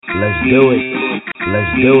Let's do it.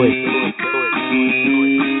 Let's do it.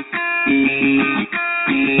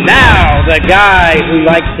 Now, the guy who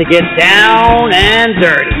likes to get down and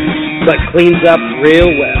dirty, but cleans up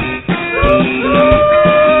real well.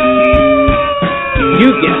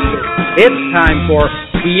 You guessed it. It's time for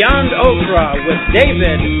Beyond Ultra with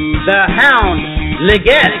David the Hound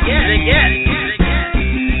Liggett.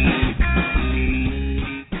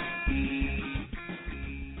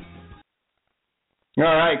 All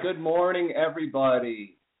right, good morning,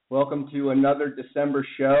 everybody. Welcome to another December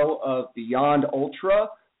show of Beyond Ultra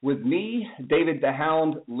with me, David the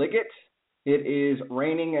Hound Liggett. It is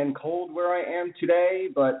raining and cold where I am today,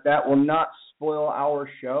 but that will not spoil our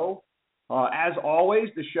show. As always,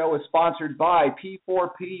 the show is sponsored by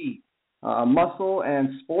P4P Muscle and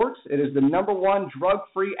Sports. It is the #1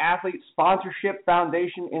 drug-free athlete sponsorship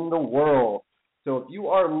foundation in the world. So if you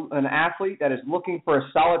are an athlete that is looking for a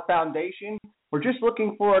solid foundation, or just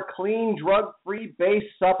looking for a clean, drug-free base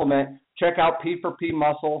supplement, check out P4P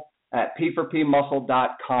Muscle at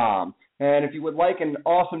p4pmuscle.com. And if you would like an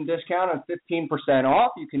awesome discount of 15%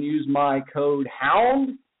 off, you can use my code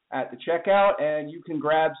HOUND at the checkout, and you can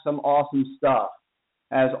grab some awesome stuff.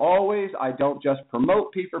 As always, I don't just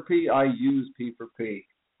promote P4P, I use P4P.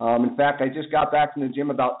 In fact, I just got back from the gym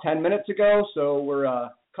about 10 minutes ago, so we're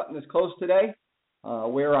cutting this close today,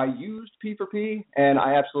 where I used P4P, and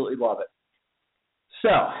I absolutely love it.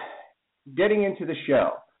 So, getting into the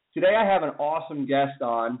show. Today I have an awesome guest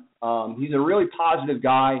on. He's a really positive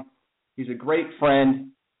guy. He's a great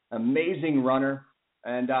friend, amazing runner,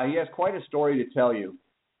 and he has quite a story to tell you.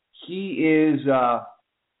 He is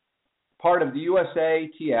part of the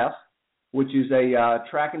USATF, which is a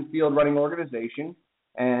track and field running organization,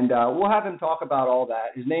 and we'll have him talk about all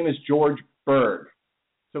that. His name is George Berg.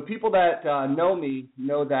 So people that know me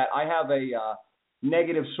know that I have a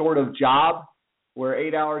negative sort of job, where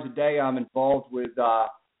 8 hours a day I'm involved with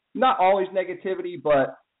not always negativity,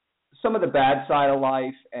 but some of the bad side of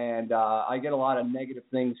life, and I get a lot of negative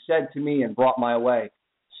things said to me and brought my way.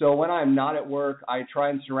 So when I'm not at work, I try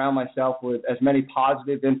and surround myself with as many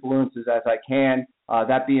positive influences as I can,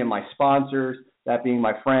 that being my sponsors, that being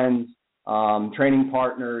my friends, training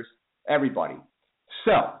partners, everybody.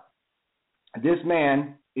 So this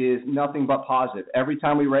man is nothing but positive. Every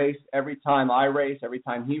time we race, every time I race, every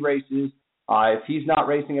time he races, if he's not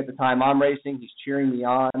racing at the time I'm racing, he's cheering me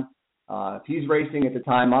on. If he's racing at the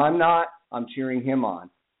time I'm not, I'm cheering him on.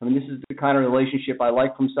 I mean, this is the kind of relationship I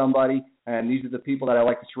like from somebody, and these are the people that I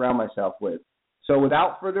like to surround myself with. So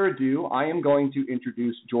without further ado, I am going to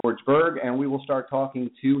introduce George Berg, and we will start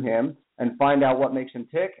talking to him and find out what makes him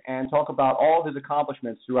tick and talk about all of his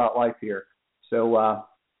accomplishments throughout life here. So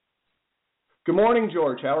good morning,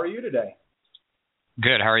 George. How are you today?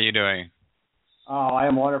 Good. How are you doing? Oh, I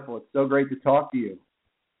am wonderful. It's so great to talk to you.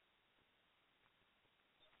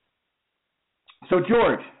 So,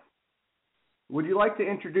 George, would you like to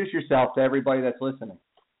introduce yourself to everybody that's listening?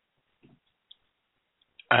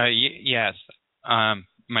 Yes.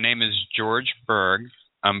 My name is George Berg.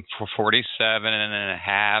 I'm 47 and a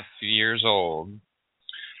half years old.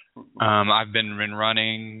 I've been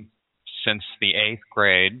running since the 8th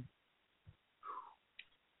grade.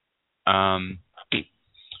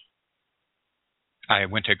 I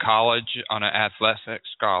went to college on an athletic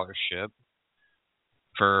scholarship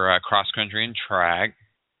for cross country and track.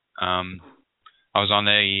 I was on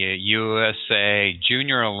the USA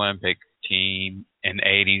Junior Olympic team in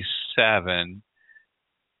 '87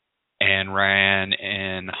 and ran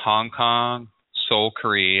in Hong Kong, Seoul,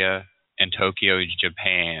 Korea, and Tokyo,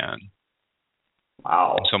 Japan.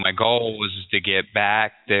 Wow. So my goal was to get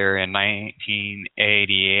back there in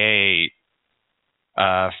 1988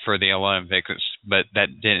 for the Olympics, but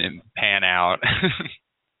that didn't pan out.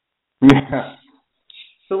 Yeah.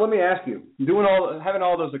 So let me ask you, having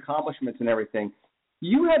all those accomplishments and everything,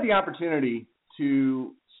 you had the opportunity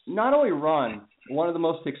to not only run one of the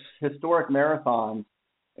most historic marathons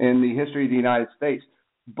in the history of the United States,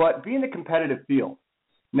 but be in the competitive field.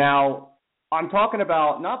 Now, I'm talking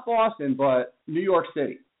about not Boston, but New York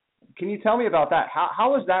City. Can you tell me about that?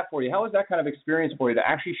 How was that for you? How was that kind of experience for you to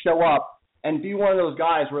actually show up and be one of those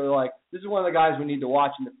guys where they're like, this is one of the guys we need to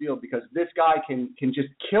watch in the field because this guy can just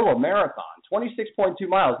kill a marathon, 26.2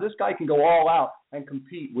 miles. This guy can go all out and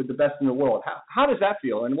compete with the best in the world. How does that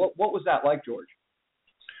feel, and what was that like, George?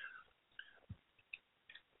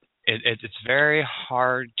 It's very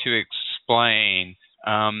hard to explain.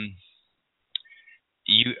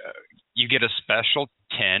 You get a special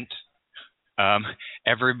tent.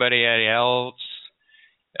 Everybody else,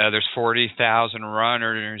 there's 40,000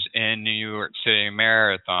 runners in New York City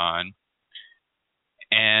Marathon,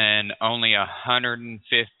 and only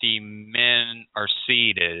 150 men are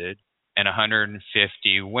seated and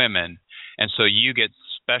 150 women. And so you get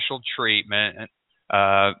special treatment,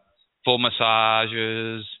 full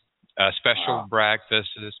massages, special breakfasts.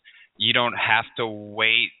 You don't have to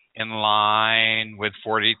wait in line with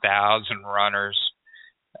 40,000 runners,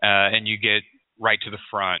 and you get right to the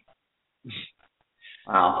front.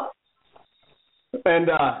 Wow. And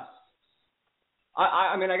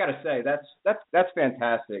I mean, I got to say that's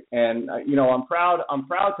fantastic, and I'm proud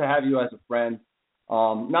to have you as a friend.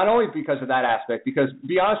 Not only because of that aspect, because to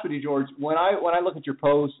be honest with you, George, when I look at your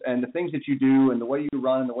posts and the things that you do and the way you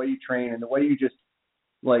run and the way you train and the way you just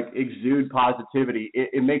like exude positivity,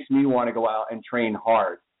 it makes me want to go out and train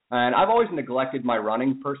hard. And I've always neglected my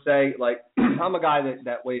running per se. Like I'm a guy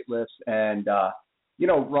that weight lifts and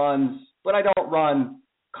runs, but I don't run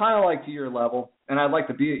kind of like to your level. And I'd like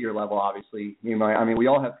to be at your level, obviously. I mean, we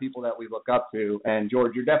all have people that we look up to, and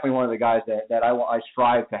George, you're definitely one of the guys that I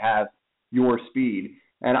strive to have your speed.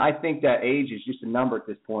 And I think that age is just a number at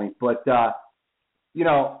this point. But I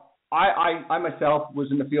myself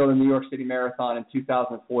was in the field in the New York City Marathon in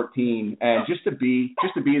 2014, and just to be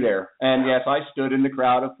there. And yes, I stood in the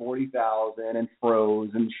crowd of 40,000 and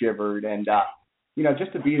froze and shivered, and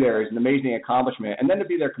just to be there is an amazing accomplishment. And then to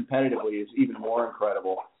be there competitively is even more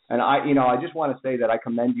incredible. And I just want to say that I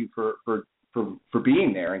commend you for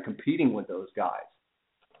being there and competing with those guys.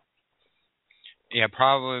 Yeah,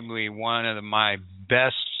 probably one of my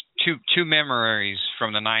best two memories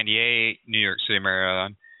from the '98 New York City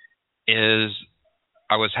Marathon is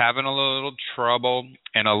I was having a little trouble,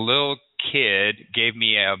 and a little kid gave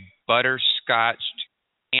me a butterscotch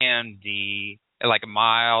candy at like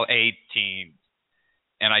mile 18,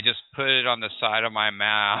 and I just put it on the side of my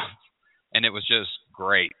mouth, and it was just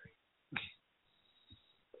great.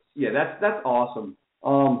 Yeah, that's awesome.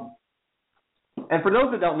 And for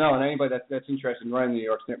those that don't know, and anybody that's interested in running the New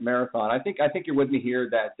York City Marathon, I think you're with me here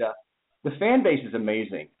that the fan base is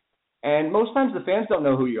amazing. And most times the fans don't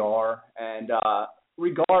know who you are. And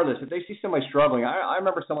regardless, if they see somebody struggling, I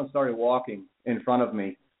remember someone started walking in front of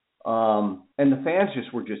me, and the fans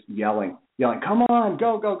were just yelling, come on,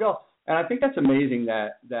 go, go, go. And I think that's amazing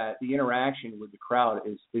that the interaction with the crowd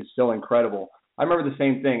is so incredible. I remember the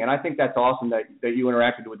same thing, and I think that's awesome that you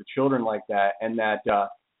interacted with the children like that, and that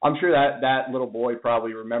I'm sure that little boy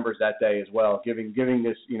probably remembers that day as well, giving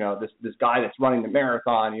this this guy that's running the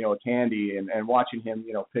marathon a candy and watching him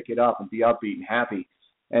pick it up and be upbeat and happy.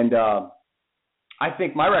 And I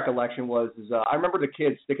think my recollection I remember the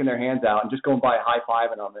kids sticking their hands out and just going by high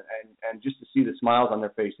fiving them and just to see the smiles on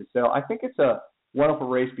their faces. So I think it's a wonderful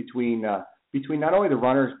race between not only the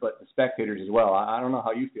runners but the spectators as well. I don't know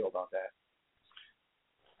how you feel about that.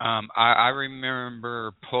 I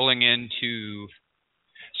remember pulling into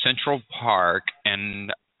Central Park,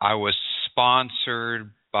 and I was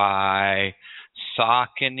sponsored by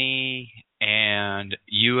Saucony and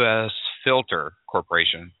U.S. Filter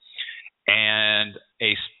Corporation. And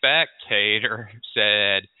a spectator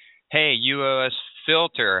said, "Hey, U.S.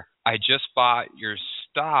 Filter, I just bought your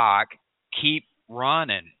stock. Keep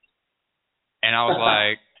running." And I was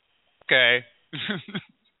like, okay.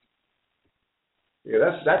 Yeah,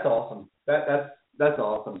 that's awesome. That's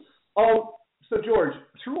awesome. Oh, so George,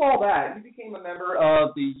 through all that, you became a member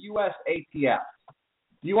of the USATF.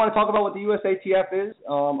 Do you want to talk about what the USATF is?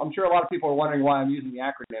 I'm sure a lot of people are wondering why I'm using the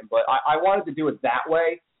acronym, but I wanted to do it that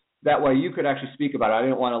way. That way you could actually speak about it. I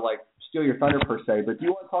didn't want to steal your thunder per se, but do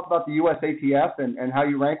you want to talk about the USATF and how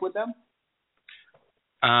you rank with them?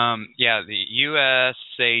 Yeah, the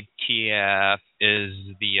USATF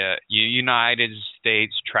is the United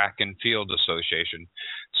States Track and Field Association.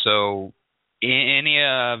 So any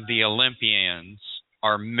of the Olympians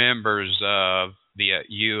are members of the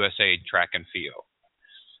USA Track and Field.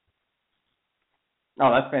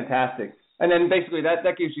 Oh, that's fantastic. And then basically that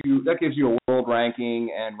gives you a world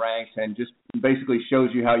ranking and ranks, and just basically shows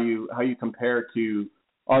you how you compare to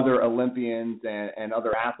other Olympians and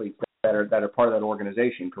other athletes that are part of that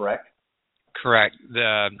organization, correct? Correct.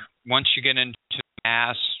 Once you get into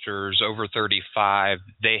masters over 35,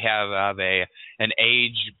 they have an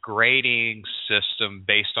age grading system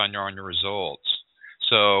based on your results.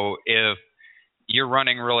 So if you're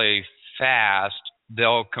running really fast,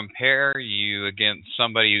 they'll compare you against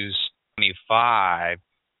somebody who's 25,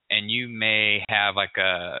 and you may have a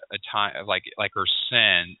time like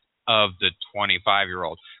percent of the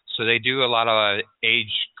 25-year-old. So they do a lot of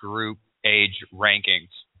age rankings.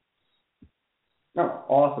 Oh,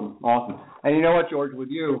 awesome. And you know what, George, with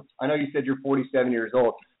you, I know you said you're 47 years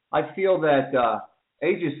old. I feel that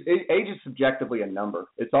age is subjectively a number.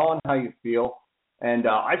 It's all in how you feel. And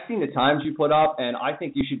I've seen the times you put up, and I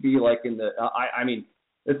think you should be like in the I mean,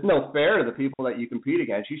 it's no fair to the people that you compete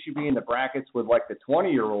against. You should be in the brackets with like the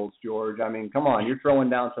 20-year-olds, George. I mean, come on, you're throwing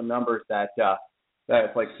down some numbers that's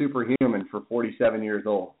like superhuman for 47 years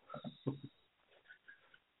old.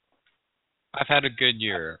 I've had a good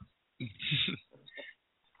year.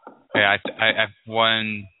 Yeah, I've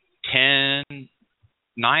won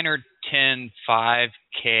 9 or 10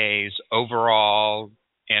 5Ks overall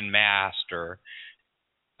in Master,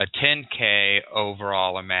 a 10K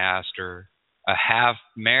overall in Master, a half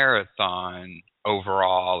marathon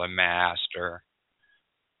overall in Master.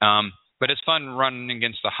 But it's fun running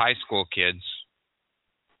against the high school kids.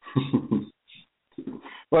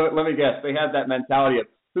 Well, let me guess. They have that mentality of,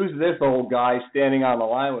 who's this old guy standing on the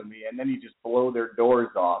line with me? And then you just blow their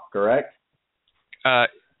doors off, correct?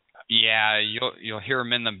 Yeah, you'll hear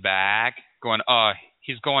him in the back going, "Oh,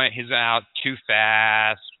 he's out too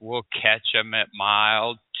fast. We'll catch him at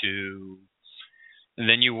mile 2." And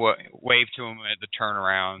then you wave to him at the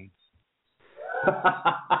turnaround.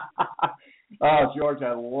 Oh, George,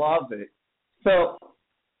 I love it. So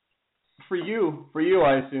for you,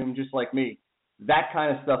 I assume, just like me, that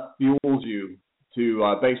kind of stuff fuels you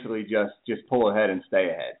to basically just pull ahead and stay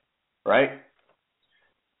ahead, right?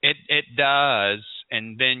 It does,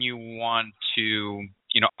 and then you want to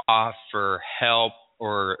offer help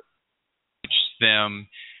or teach them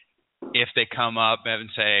if they come up and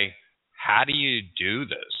say, "How do you do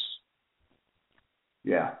this?"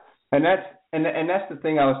 Yeah, and that's the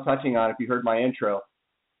thing I was touching on. If you heard my intro,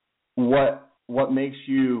 what makes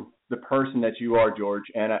you the person that you are, George,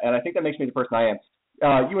 and I think that makes me the person I am.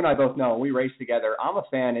 You and I both know we race together. I'm a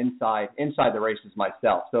fan inside the races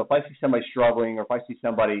myself. So if I see somebody struggling or if I see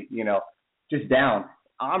somebody, just down,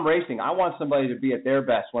 I'm racing. I want somebody to be at their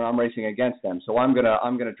best when I'm racing against them. So I'm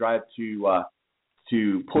gonna drive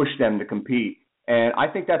to push them to compete. And I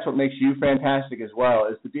think that's what makes you fantastic as well,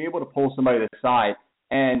 is to be able to pull somebody to the side.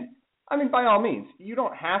 And I mean, by all means, you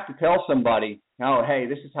don't have to tell somebody, "Oh, hey,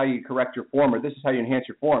 this is how you correct your form," or "This is how you enhance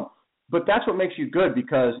your form." But that's what makes you good,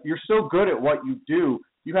 because you're so good at what you do,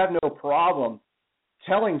 you have no problem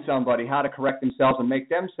telling somebody how to correct themselves and make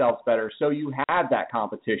themselves better, so you have that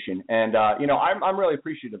competition. And, I'm really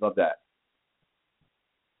appreciative of that.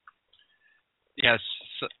 Yes,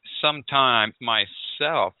 sometimes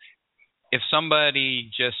myself, if somebody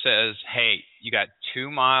just says, "Hey, you got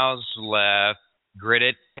 2 miles left, grit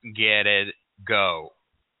it, get it, go."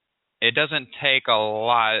 It doesn't take a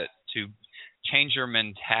lot to change your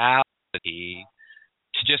mentality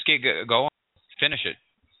to just get going, finish it.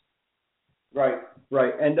 Right.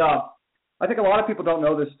 And I think a lot of people don't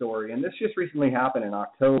know this story, and this just recently happened in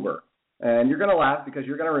October. And you're going to laugh because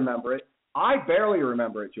you're going to remember it. I barely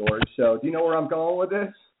remember it, George. So do you know where I'm going with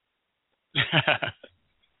this?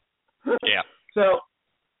 Yeah. So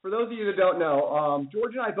for those of you that don't know,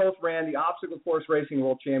 George and I both ran the Obstacle Course Racing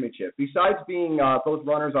World Championship. Besides being both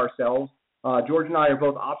runners ourselves, George and I are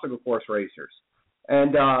both obstacle course racers.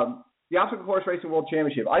 And the Obstacle Course Racing World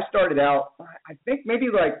Championship, I started out, I think maybe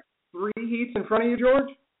like 3 heats in front of you, George?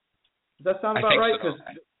 Does that sound about right? Because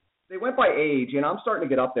they went by age, and I'm starting to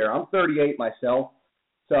get up there. I'm 38 myself.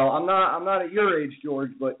 So I'm not at your age,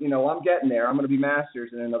 George, but, I'm getting there. I'm going to be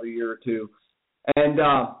masters in another year or two. And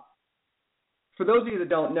for those of you that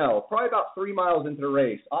don't know, probably about 3 miles into the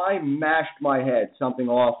race, I mashed my head something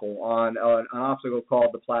awful on an obstacle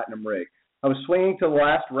called the Platinum Rig. I was swinging to the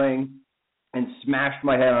last ring and smashed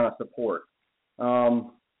my head on a support.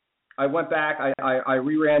 I went back, I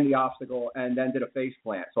reran the obstacle, and then did a face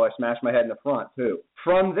plant, so I smashed my head in the front, too.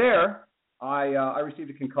 From there, I received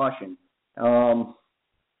a concussion.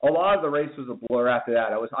 A lot of the race was a blur after that.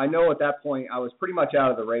 I know at that point I was pretty much out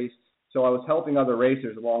of the race, so I was helping other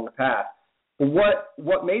racers along the path. But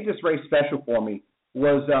what made this race special for me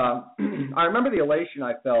was I remember the elation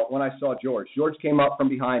I felt when I saw George. George came up from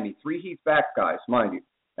behind me, 3 heats back, guys, mind you.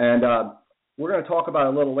 And we're going to talk about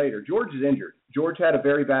it a little later. George is injured. George had a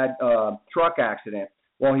very bad truck accident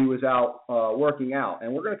while he was out working out,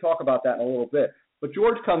 and we're going to talk about that in a little bit. But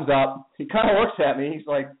George comes up. He kind of looks at me. He's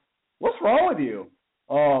like, "What's wrong with you?"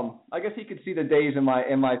 I guess he could see the daze in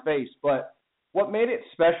my face. But what made it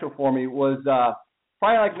special for me was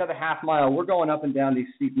probably like another half mile. We're going up and down these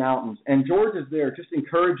steep mountains, and George is there just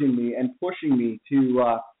encouraging me and pushing me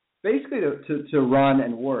to basically to run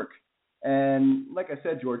and work. And like I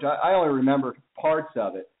said, George, I only remember parts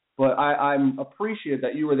of it, but I'm appreciative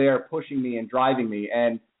that you were there pushing me and driving me.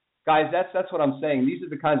 And guys, that's what I'm saying. These are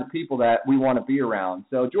the kinds of people that we want to be around.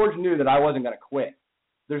 So George knew that I wasn't going to quit.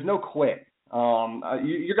 There's no quit.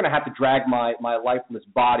 You're going to have to drag my lifeless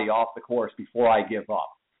body off the course before I give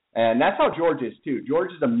up. And that's how George is too.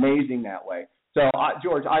 George is amazing that way. So,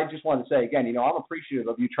 George, I just want to say again, I'm appreciative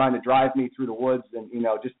of you trying to drive me through the woods and,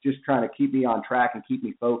 just trying to keep me on track and keep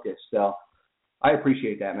me focused. So I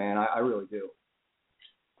appreciate that, man. I really do.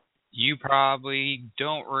 You probably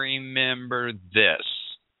don't remember this.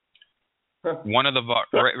 One of the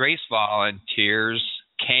race volunteers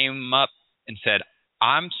came up and said,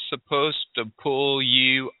 "I'm supposed to pull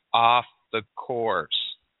you off the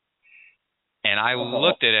course." And I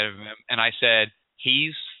looked at him and I said,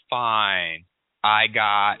 "He's fine. I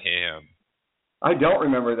got him." I don't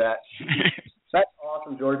remember that. That's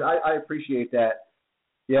awesome, George. I appreciate that.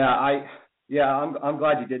 Yeah, I'm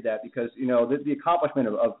glad you did that because, the accomplishment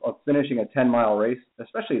of finishing a 10-mile race,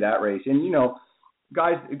 especially that race. And,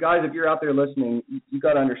 guys, if you're out there listening, you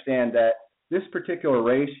got to understand that this particular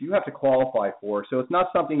race you have to qualify for. So it's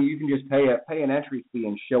not something you can just pay an entry fee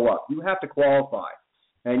and show up. You have to qualify.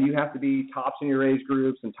 And you have to be tops in your age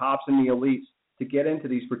groups and tops in the elites to get into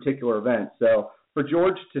these particular events. So for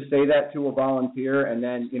George to say that to a volunteer and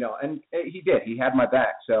then, and he did. He had my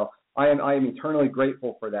back. So I am eternally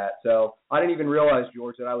grateful for that. So I didn't even realize,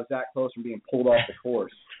 George, that I was that close from being pulled off the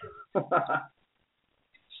course.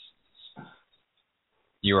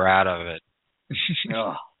 You were out of it.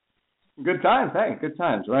 Oh, good times, hey, good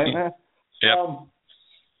times, right? Yep.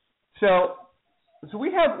 So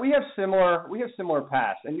we have similar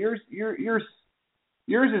paths, and yours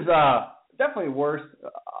is definitely worse,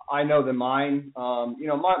 I know, than mine.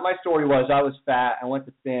 My story was I was fat, I went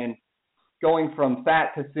to thin. Going from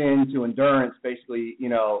fat to thin to endurance basically,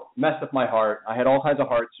 messed up my heart. I had all kinds of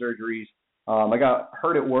heart surgeries. I got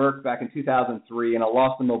hurt at work back in 2003, and I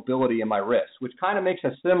lost the mobility in my wrist, which kind of makes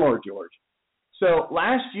us similar, George. So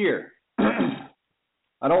last year,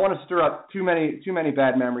 I don't want to stir up too many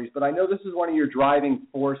bad memories, but I know this is one of your driving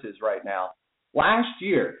forces right now. Last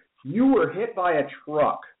year, you were hit by a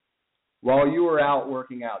truck while you were out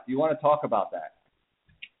working out. Do you want to talk about that?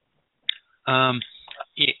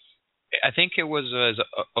 I think it was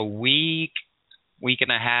a week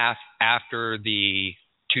and a half after the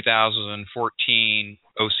 2014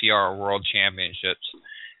 OCR World Championships.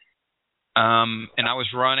 And I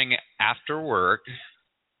was running after work.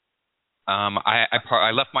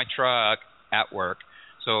 I left my truck at work,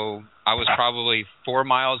 so I was probably 4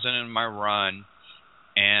 miles in my run,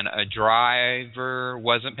 and a driver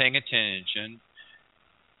wasn't paying attention,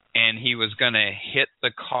 and he was going to hit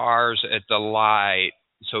the cars at the light,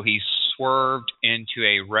 so he swerved into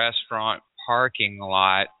a restaurant parking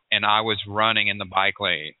lot, and I was running in the bike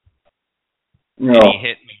lane. No. And he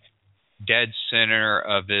hit me dead center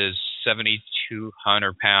of his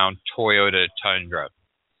 7,200-pound Toyota Tundra.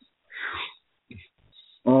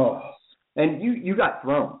 Oh, and you got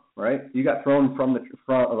thrown, right? You got thrown from a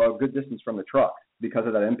good distance from the truck because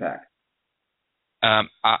of that impact.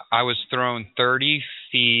 I was thrown 30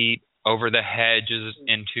 feet over the hedges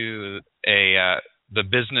into the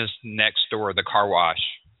business next door, the car wash.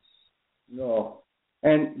 No,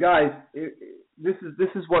 and guys, this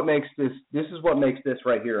is what makes this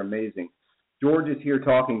right here amazing. George is here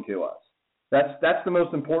talking to us. That's the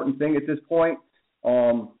most important thing at this point.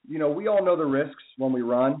 We all know the risks when we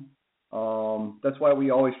run. That's why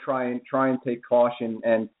we always try and take caution,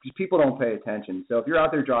 and people don't pay attention. So if you're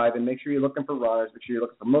out there driving, make sure you're looking for runners, make sure you're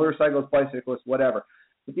looking for motorcyclists, bicyclists, whatever.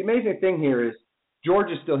 But the amazing thing here is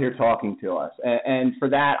George is still here talking to us, and for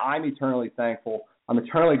that, I'm eternally thankful. I'm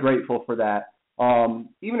eternally grateful for that.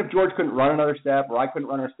 Even if George couldn't run another step or I couldn't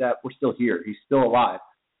run another step, we're still here. He's still alive.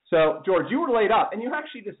 So, George, you were laid up, and you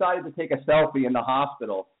actually decided to take a selfie in the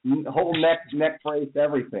hospital, whole neck brace,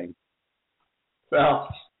 everything. So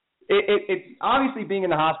it's obviously being in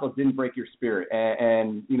the hospital didn't break your spirit,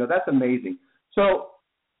 and that's amazing. So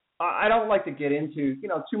I don't like to get into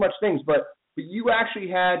too much things, but you actually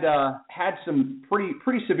had some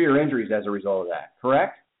pretty severe injuries as a result of that,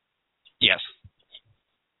 correct? Yes.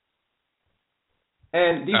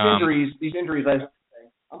 And these injuries,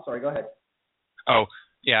 I'm sorry, go ahead. Oh,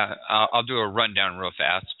 yeah, I'll do a rundown real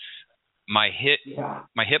fast. My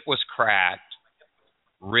hip was cracked,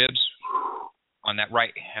 ribs on that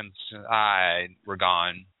right-hand side were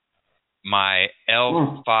gone. My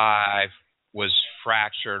L5 was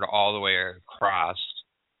fractured all the way across,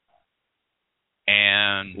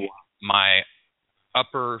 and my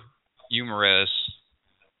upper humerus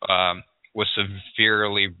was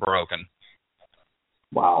severely broken.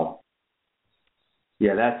 Wow.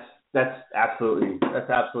 Yeah, that's absolutely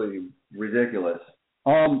ridiculous.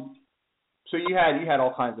 So you had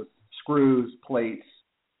all kinds of screws, plates,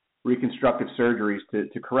 reconstructive surgeries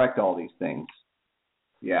to correct all these things.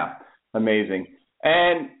 Yeah, amazing.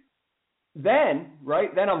 And then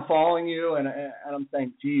I'm following you and I'm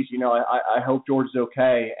saying, geez, I hope George is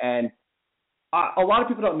okay. And a lot of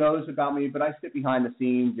people don't know this about me, but I sit behind the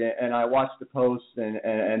scenes and I watch the posts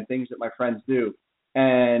and things that my friends do.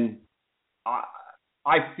 And I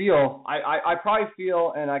probably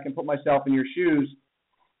feel, and I can put myself in your shoes,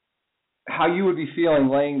 how you would be feeling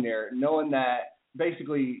laying there, knowing that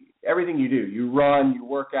basically everything you do, you run, you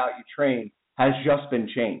work out, you train, has just been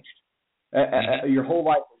changed. Your whole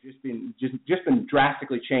life has just been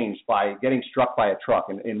drastically changed by getting struck by a truck.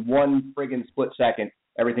 In one friggin' split second,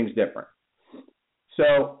 everything's different.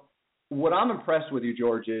 So what I'm impressed with you,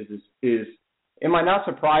 George, is it might not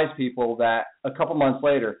surprise people that a couple months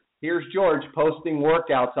later, here's George posting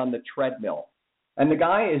workouts on the treadmill. And the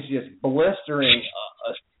guy is just blistering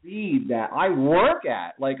a speed that I work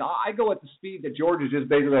at. Like, I go at the speed that George is just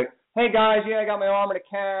basically like, hey, guys, I got my arm in a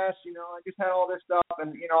cast. I just had all this stuff. And,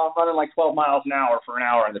 I'm running like 12 miles an hour for an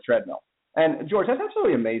hour on the treadmill. And, George, that's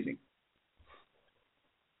absolutely amazing.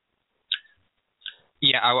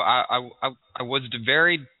 Yeah, I was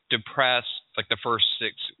very depressed like the first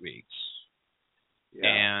 6 weeks. Yeah.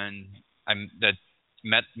 And I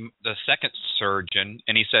met the second surgeon,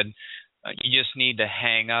 and he said, you just need to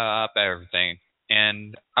hang up everything.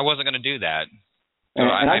 And I wasn't going to do that. So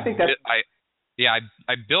I think that's...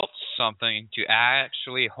 I built something to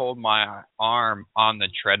actually hold my arm on the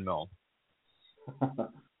treadmill.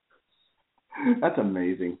 That's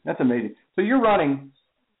amazing. So you're running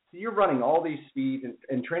all these speeds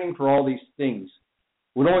and training for all these things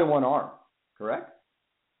with only one arm, correct?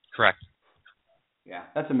 Correct. Yeah,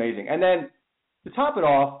 that's amazing. And then to top it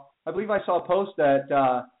off, I believe I saw a post that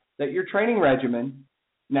your training regimen,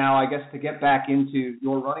 now I guess to get back into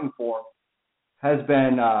your running form, has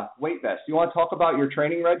been weight vest. Do you want to talk about your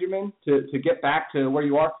training regimen to get back to where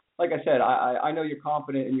you are? Like I said, I know you're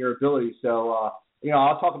confident in your ability, so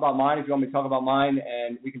I'll talk about mine if you want me to talk about mine,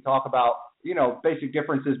 and we can talk about basic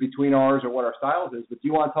differences between ours or what our styles is. But do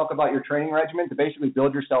you want to talk about your training regimen to basically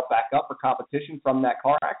build yourself back up for competition from that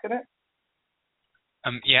car accident?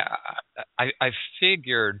 Yeah, I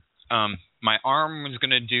figured my arm was going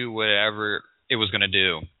to do whatever it was going to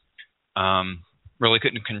do. Really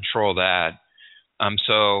couldn't control that.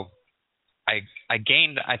 So I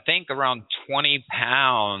gained, I think, around 20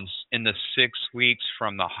 pounds in the 6 weeks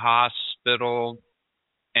from the hospital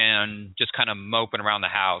and just kind of moping around the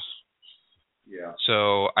house. Yeah.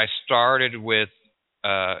 So I started with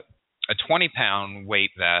a 20-pound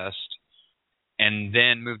weight vest and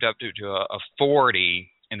then moved up to a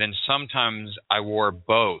 40, and then sometimes I wore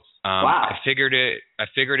both. Wow. I figured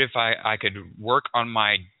if I could work on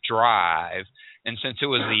my drive, and since it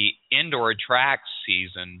was the indoor track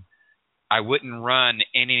season, I wouldn't run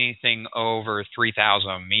anything over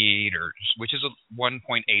 3,000 meters, which is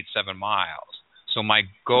 1.87 miles. So my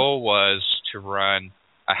goal was to run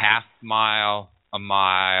a half mile, a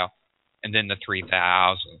mile, and then the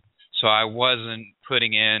 3,000. So I wasn't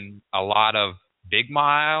putting in a lot of big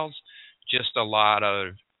miles, just a lot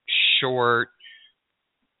of short,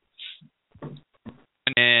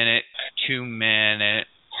 1-minute, 2-minute,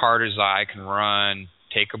 hard as I can run,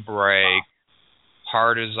 take a break,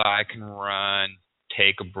 hard as I can run,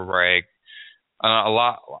 take a break. A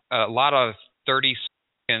lot of 30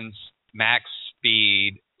 seconds, max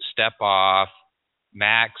speed, step off,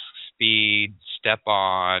 max speed, step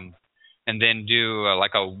on, and then do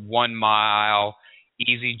a 1 mile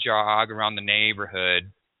easy jog around the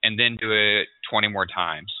neighborhood, and then do it 20 more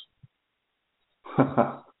times.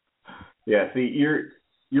 Yeah, see,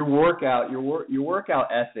 your workout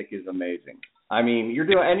ethic is amazing. I mean, you're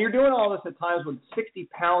doing all this at times with 60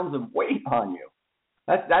 pounds of weight on you.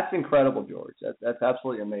 That's incredible, George. That's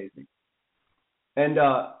absolutely amazing. And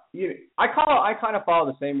I kind of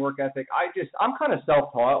follow the same work ethic. I'm kind of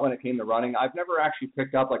self-taught when it came to running. I've never actually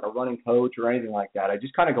picked up like a running coach or anything like that. I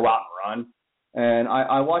just kind of go out and run, and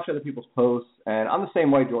I watch other people's posts. And I'm the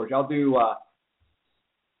same way, George. I'll do.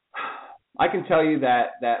 I can tell you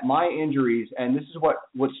that my injuries, and this is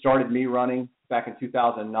what started me running back in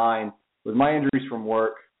 2009, was my injuries from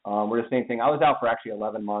work. Were the same thing. I was out for actually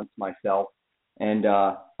 11 months myself, and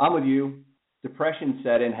I'm with you. Depression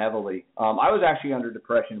set in heavily. I was actually under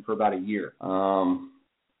depression for about a year.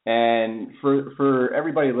 And for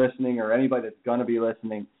everybody listening or anybody that's going to be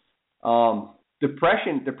listening,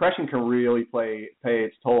 depression can really pay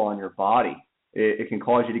its toll on your body. It can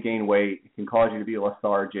cause you to gain weight. It can cause you to be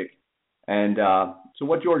lethargic. And so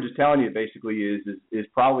what George is telling you basically is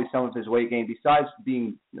probably some of his weight gain, besides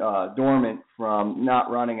being dormant from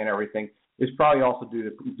not running and everything, is probably also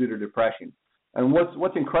due to depression. And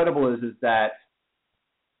what's incredible is that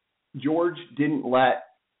George didn't let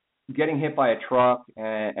getting hit by a truck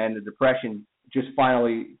and the depression just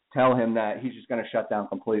finally tell him that he's just going to shut down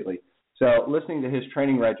completely. So listening to his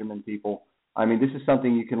training regimen, people, I mean, this is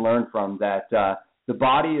something you can learn from, that the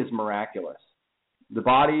body is miraculous. The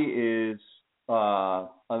body is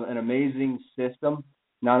an amazing system,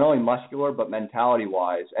 not only muscular but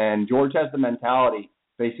mentality-wise. And George has the mentality,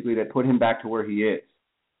 basically, that put him back to where he is.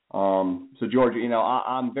 So, George,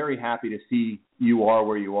 I'm very happy to see you are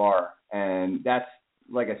where you are. And that's,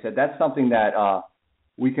 like I said, that's something that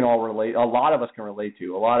we can all relate. A lot of us can relate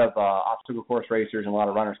to. A lot of obstacle course racers and a lot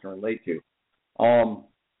of runners can relate to.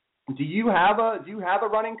 Do you have a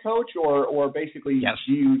running coach, or basically yes.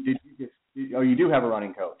 you do have a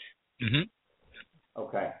running coach? Mm-hmm.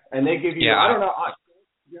 Okay, and they give you. Yeah, I don't know.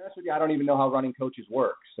 To be honest with you, I don't even know how running coaches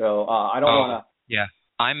work, so I don't want to. Yeah,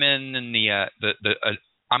 I'm in the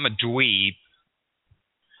I'm a dweeb.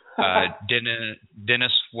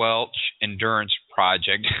 Dennis Welch Endurance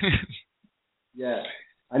Project. Yeah,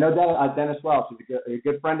 I know Dennis Welch is a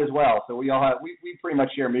good friend as well. So we pretty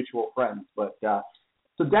much share mutual friends. But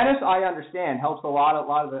so Dennis, I understand, helps a lot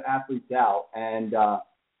of the athletes out, and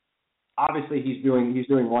obviously he's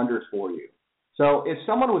doing wonders for you. So if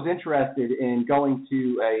someone was interested in going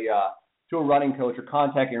to a running coach or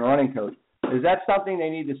contacting a running coach, is that something they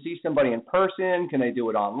need to see somebody in person? Can they do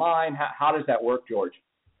it online? How does that work, George?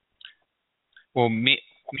 Well,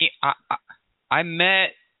 I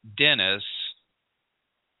met Dennis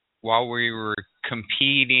while we were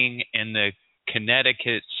competing in the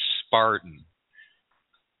Connecticut Spartan,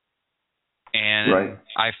 and right.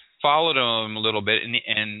 I followed him a little bit,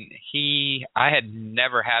 and I had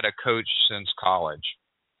never had a coach since college,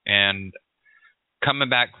 and coming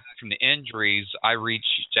back from the injuries, I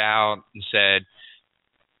reached out and said,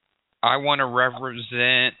 I want to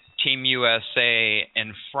represent Team USA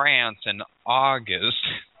in France in August,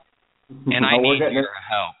 and I need your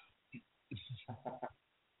help.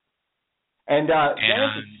 And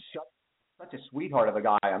Dennis is such a sweetheart of a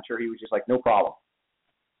guy. I'm sure he was just like, no problem.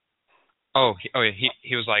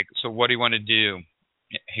 He was like, so what do you want to do?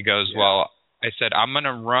 He goes, well, I said, I'm going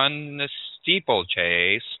to run the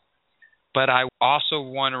steeplechase, but I also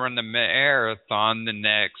want to run the marathon the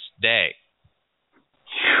next day.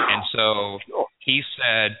 And so he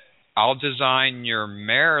said, I'll design your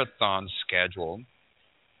marathon schedule,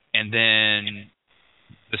 and then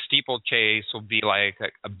the steeplechase will be like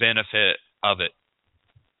a benefit of it.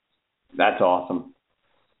 That's awesome.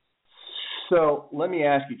 So let me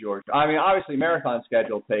ask you, George. I mean, obviously, marathon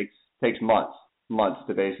schedule takes months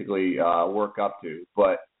to basically work up to.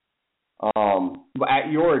 But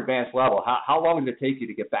at your advanced level, how long does it take you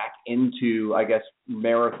to get back into, I guess,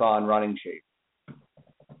 marathon running shape?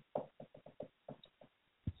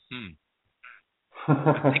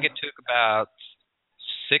 I think it took about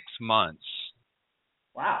 6 months.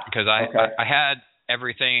 Wow. Because I had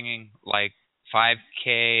everything like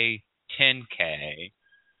 5K, 10K.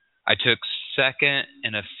 I took second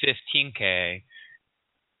in a 15K.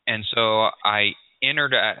 And so I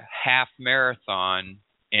entered a half marathon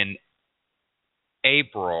in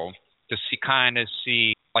April to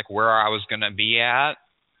see like where I was going to be at.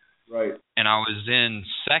 Right. And I was in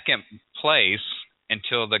second place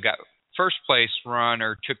until the first place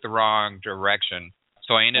runner took the wrong direction.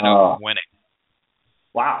 So I ended up winning.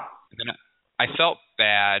 Wow. And then I felt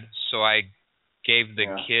bad, so I gave the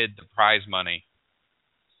kid the prize money.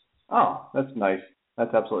 Oh, that's nice.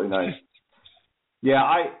 That's absolutely nice. Yeah,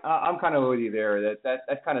 I'm kind of with you there.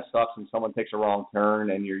 That kind of sucks when someone takes a wrong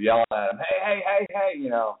turn and you're yelling at them, hey, you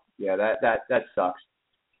know. Yeah, that sucks.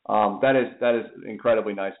 That is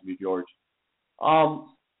incredibly nice of you, George.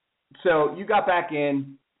 So you got back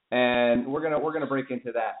in, and we're gonna break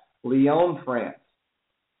into that. Lyon, France.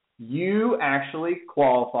 You actually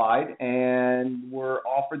qualified and were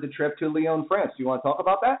offered the trip to Lyon, France. Do you want to talk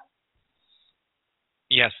about that?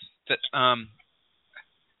 Yes.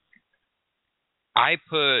 I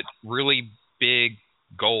put really big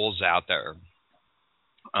goals out there.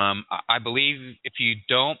 I believe if you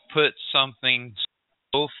don't put something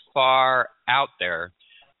so far out there,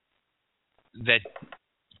 that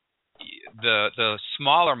the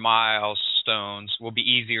smaller milestones will be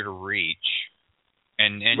easier to reach,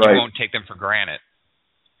 and you won't take them for granted.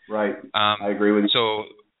 Right. I agree with you.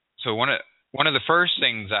 So one of the first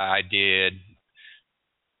things I did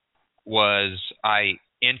was I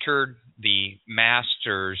entered the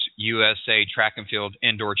Masters USA Track and Field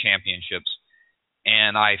Indoor Championships,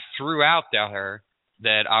 and I threw out there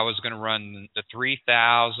that I was going to run the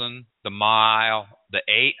 3,000, the mile, the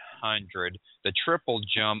 800, the triple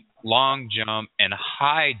jump, long jump, and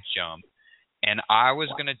high jump, and I was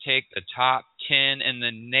going to take the top 10 in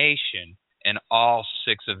the nation in all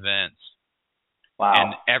 6 events. Wow.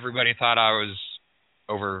 And everybody thought I was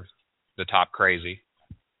over the top crazy.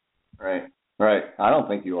 Right. I don't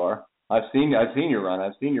think you are. I've seen your run.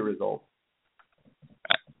 I've seen your results.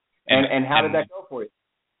 And how did that go for you?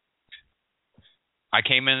 I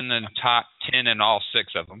came in the top 10 in all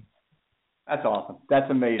 6 of them. That's awesome. That's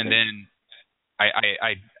amazing. And then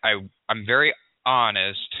I'm very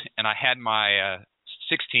honest, and I had my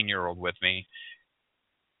 16-year-old with me,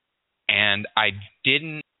 and I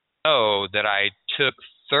didn't know that I took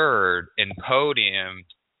 3rd in podium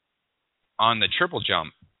on the triple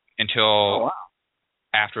jump until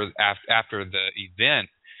after the event,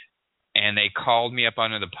 and they called me up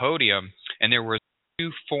onto the podium, and there were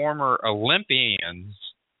 2 former Olympians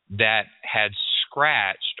that had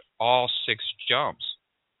scratched all 6 jumps.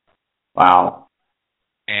 Wow.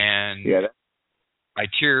 And I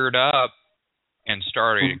teared up and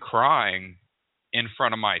started crying in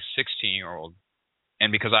front of my 16-year-old,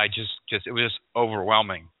 and because I just it was just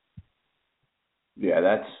overwhelming. Yeah,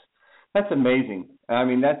 that's amazing. I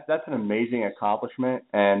mean, that's an amazing accomplishment,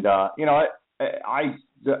 and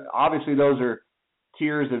obviously those are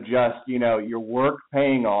tears of just your work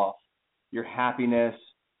paying off, your happiness,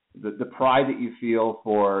 the pride that you feel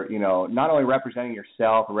for not only representing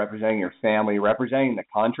yourself or representing your family, representing the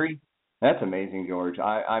country. That's amazing, George.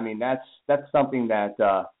 I mean, that's something that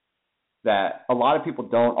a lot of people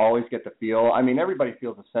don't always get to feel. I mean, everybody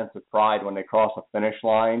feels a sense of pride when they cross a finish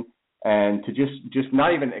line, and to just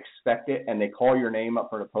not even expect it, and they call your name up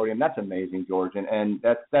for the podium. That's amazing, George, and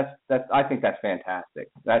that's I think that's fantastic.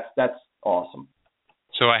 That's awesome.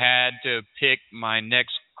 So I had to pick my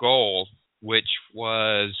next goal, which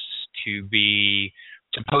was to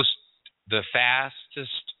post the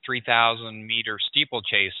fastest 3,000 meter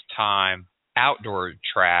steeplechase time outdoor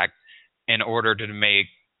track in order to make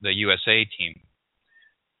the USA team.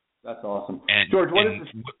 That's awesome. George, what is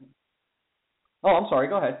this? Oh, I'm sorry.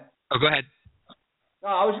 Go ahead. Oh, go ahead. No,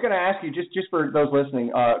 I was going to ask you, just for those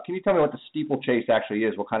listening, can you tell me what the steeplechase actually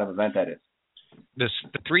is, what kind of event that is? The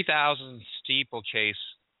 3,000 steeplechase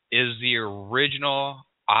is the original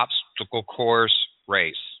obstacle course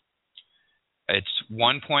race. It's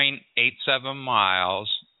 1.87 miles.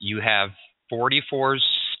 You have 44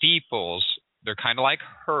 steeples. They're kind of like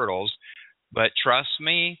hurdles, but trust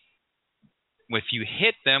me, if you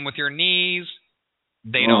hit them with your knees,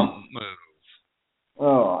 they don't move.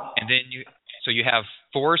 Oh. And then you have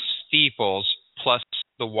 4 steeples plus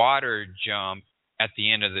the water jump at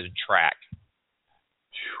the end of the track.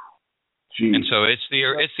 Jeez. And so it's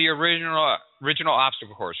the original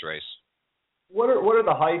obstacle course race. What are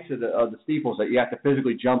the heights of the steeples that you have to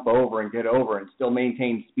physically jump over and get over and still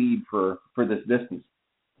maintain speed for this distance?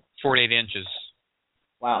 48 inches.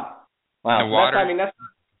 Wow. The water,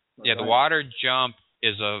 the water jump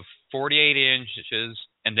is 48 inches,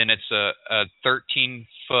 and then it's a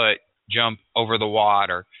 13-foot jump over the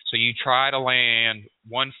water. So you try to land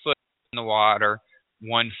 1 foot in the water,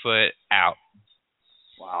 1 foot out.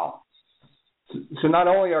 Wow. So not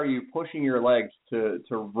only are you pushing your legs to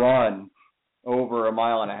run over a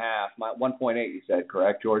mile and a half, 1.8 you said,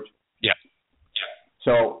 correct, George? Yeah.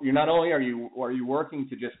 So you're not only are you working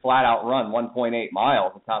to just flat out run 1.8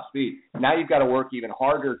 miles at top speed, now you've got to work even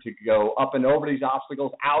harder to go up and over these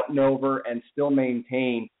obstacles, out and over, and still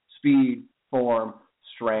maintain speed, form,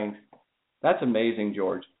 strength. That's amazing,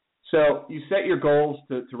 George. So you set your goals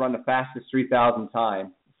to run the fastest 3,000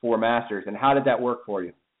 time for Masters, and how did that work for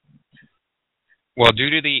you? Well, due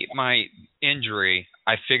to my injury,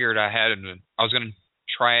 I figured I was going to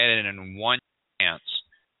try it in one chance.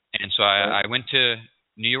 And so I went to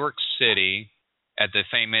New York City at the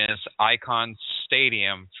famous Icon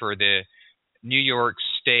Stadium for the New York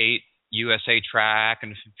State USA Track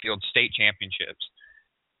and Field State Championships.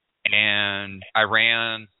 And I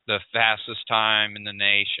ran the fastest time in the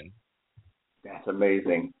nation. That's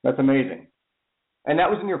amazing. That's amazing. And that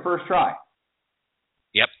was in your first try?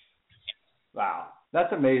 Yep. Wow.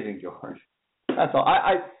 That's amazing, George. That's all.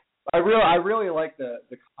 I really like the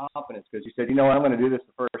confidence, because you said, you know what, I'm going to do this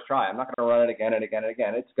the first try. I'm not going to run it again and again and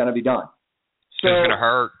again. It's going to be done. So, it's going to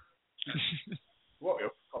hurt. Well,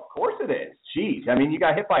 of course it is. Jeez. I mean, you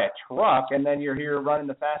got hit by a truck, and then you're here running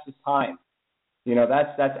the fastest time. You know,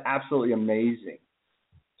 that's absolutely amazing.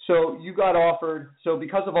 So you got offered, so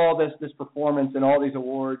because of all this performance and all these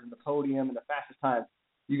awards and the podium and the fastest time,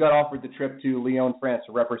 you got offered the trip to Lyon, France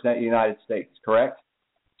to represent the United States, correct?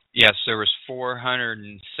 Yes, there was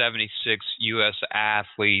 476 U.S.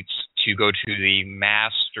 athletes to go to the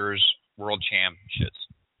Masters World Championships.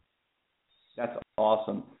 That's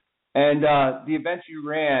awesome. And the events you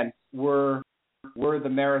ran were the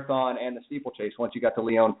marathon and the steeplechase once you got to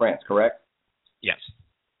Lyon, France, correct? Yes.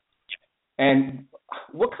 And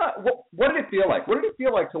what did it feel like? What did it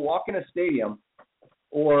feel like to walk in a stadium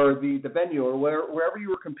or the venue or wherever you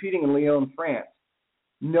were competing in Lyon, France,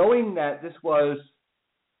 knowing that this was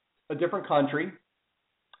a different country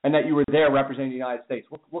and that you were there representing the United States,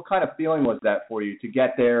 what kind of feeling was that for you to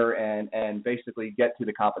get there and basically get to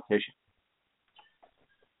the competition?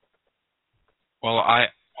 Well, I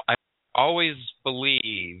always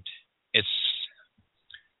believed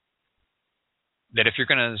that if you're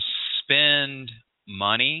going to spend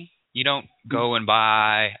money, you don't go and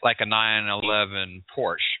buy like a 911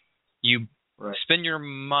 Porsche. You spend your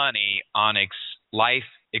money on life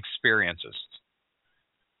experiences.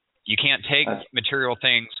 You can't take material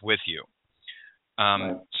things with you.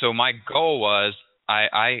 So my goal was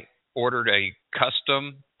I ordered a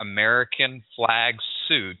custom American flag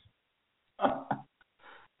suit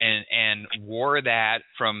and wore that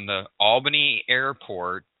from the Albany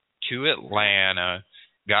airport to Atlanta,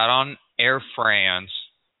 got on Air France,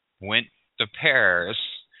 went to Paris,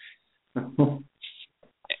 and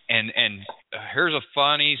here's a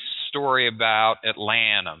funny story about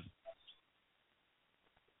Atlanta.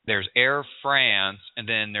 There's Air France, and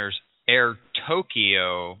then there's Air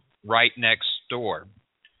Tokyo right next door.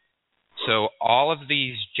 So all of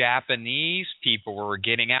these Japanese people were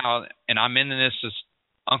getting out, and I'm in this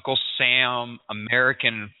Uncle Sam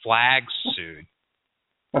American flag suit,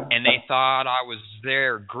 and they thought I was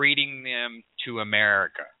there greeting them to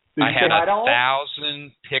America. I had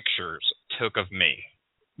 1,000 pictures took of me.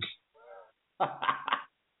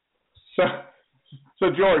 So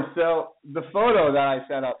George, the photo that I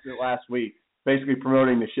set up last week, basically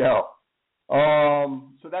promoting the show.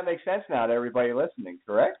 So that makes sense now to everybody listening,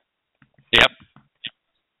 correct? Yep.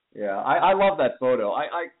 Yeah, I love that photo.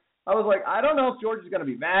 I was like, I don't know if George is going to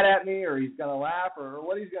be mad at me or he's going to laugh or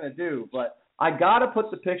what he's going to do, but I got to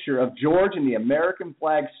put the picture of George in the American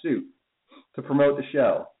flag suit to promote the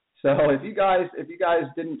show. So if you guys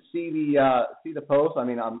didn't see the post, I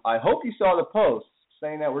mean, I hope you saw the post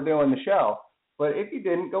saying that we're doing the show. But if you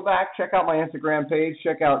didn't, go back, check out my Instagram page,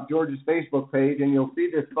 check out George's Facebook page, and you'll see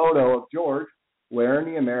this photo of George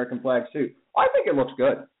wearing the American flag suit. I think it looks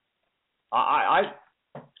good. I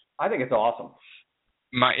think it's awesome.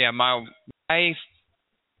 My wife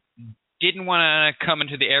didn't want to come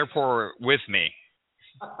into the airport with me.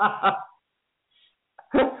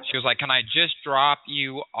 She was like, "Can I just drop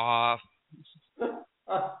you off?"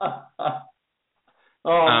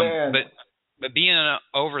 Man. But being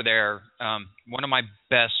over there, one of my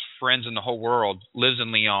best friends in the whole world lives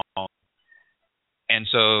in Lyon. And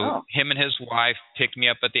so him and his wife picked me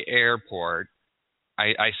up at the airport.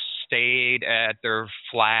 I stayed at their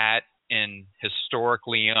flat in historic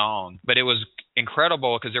Lyon. But it was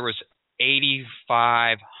incredible because there was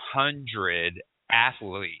 8,500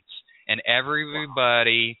 athletes. And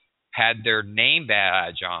everybody had their name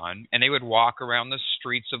badge on. And they would walk around the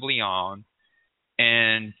streets of Lyon.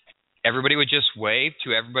 And everybody would just wave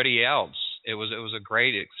to everybody else. It was a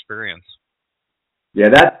great experience. Yeah,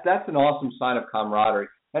 that's an awesome sign of camaraderie.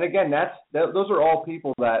 And again, those are all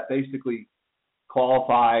people that basically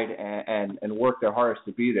qualified and worked their hardest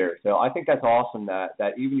to be there. So I think that's awesome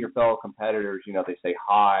that even your fellow competitors, they say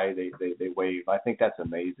hi, they wave. I think that's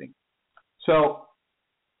amazing. So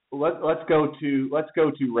let's go to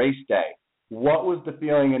race day. What was the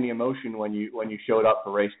feeling and the emotion when you showed up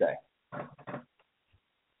for race day?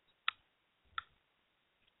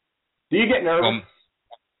 Do you get nervous?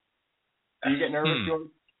 George?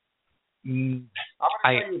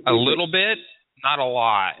 A little bit, not a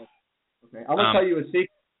lot. Okay, I'm gonna tell you a secret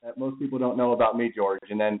that most people don't know about me, George,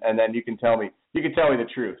 and then you can tell me the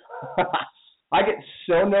truth. I get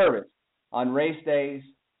so nervous on race days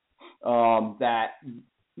that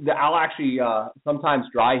I'll actually sometimes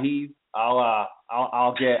dry heave.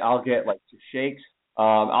 I'll get like shakes.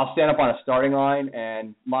 I'll stand up on a starting line,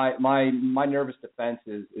 and my nervous defense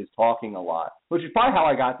is talking a lot, which is probably how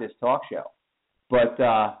I got this talk show. But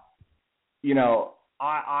I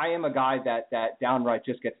am a guy that downright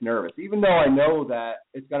just gets nervous, even though I know that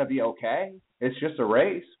it's going to be okay. It's just a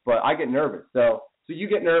race, but I get nervous. So you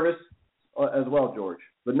get nervous as well, George,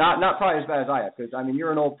 but not probably as bad as I have, because I mean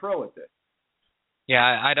you're an old pro at this.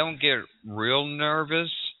 Yeah, I don't get real nervous.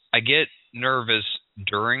 I get nervous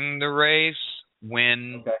during the race.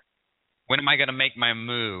 When am I going to make my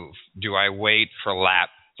move? Do I wait for lap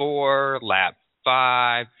 4, lap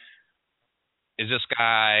 5? Is this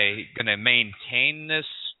guy going to maintain this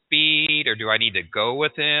speed, or do I need to go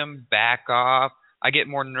with him, back off? I get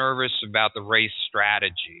more nervous about the race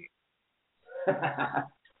strategy.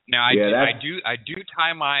 Now, I do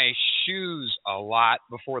tie my shoes a lot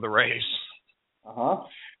before the race.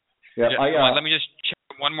 Yeah. Let me just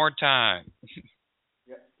check one more time.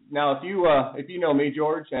 Now, if you know me,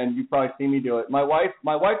 George, and you've probably seen me do it, my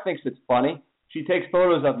wife thinks it's funny. She takes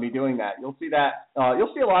photos of me doing that. You'll see that.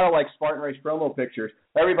 You'll see a lot of like Spartan Race promo pictures.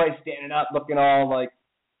 Everybody's standing up, looking all like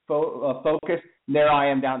focused. And there I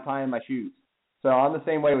am down tying my shoes. So I'm the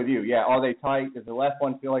same way with you. Yeah, are they tight? Does the left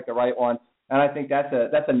one feel like the right one? And I think that's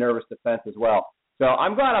a nervous defense as well. So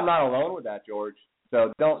I'm glad I'm not alone with that, George.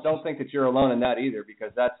 So don't think that you're alone in that either,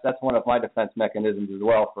 because that's one of my defense mechanisms as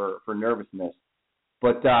well for nervousness.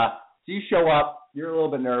 But so you show up, you're a little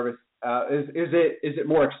bit nervous. Is it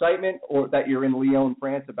more excitement, or that you're in Lyon,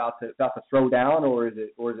 France, about to throw down, or is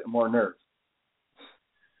it more nerves?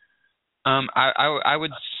 I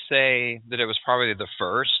would say that it was probably the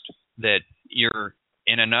first, that you're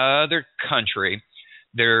in another country.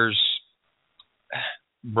 There's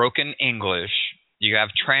broken English. You have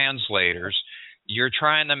translators. You're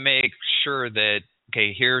trying to make sure that,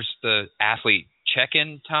 okay, here's the athlete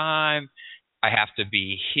check-in time. I have to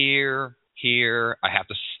be here. I have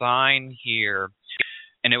to sign here.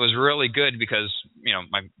 And it was really good because,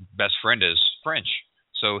 my best friend is French.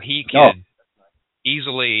 So he could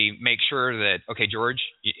easily make sure that, okay, George,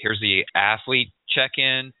 here's the athlete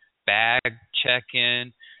check-in, bag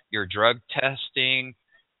check-in, your drug testing.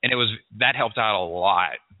 And that helped out a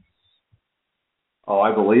lot. Oh,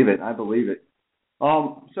 I believe it.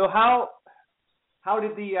 So how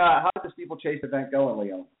did the steeplechase event go in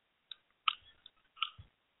Lyon?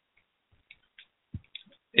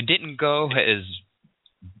 It didn't go as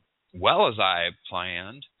well as I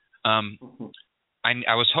planned.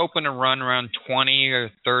 I was hoping to run around 20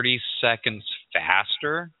 or 30 seconds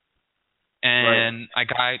faster, and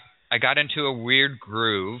right. I got into a weird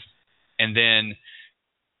groove, and then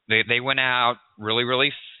they went out really,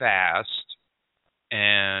 really fast,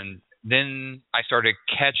 and then I started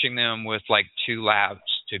catching them with like 2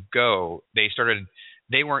 laps to go. They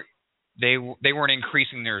weren't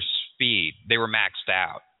increasing their speed. They were maxed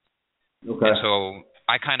out. Okay. And so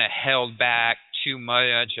I kind of held back too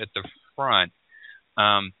much at the front.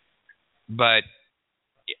 But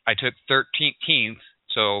I took 13th,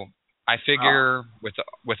 so I figure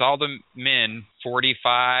with all the men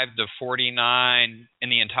 45 to 49 in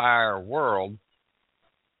the entire world,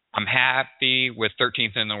 I'm happy with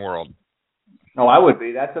 13th in the world. Oh, I would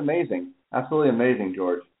be. That's amazing. Absolutely amazing,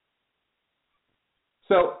 George.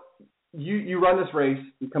 So you run this race,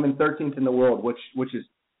 you come in 13th in the world, which is,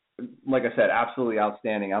 like I said, absolutely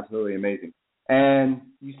outstanding, absolutely amazing. And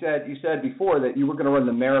you said before that you were going to run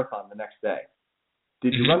the marathon the next day.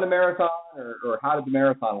 Did you run the marathon, or how did the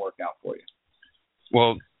marathon work out for you?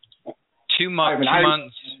 Well, 2 months.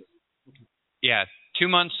 2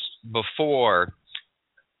 months before,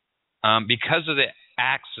 because of the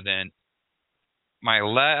accident, my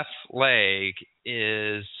left leg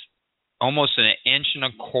is almost 1.25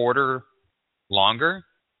 inches longer.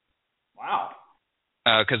 Wow.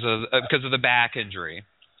 Because of the back injury.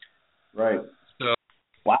 Right. So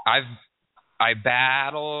wow. I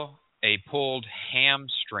battle a pulled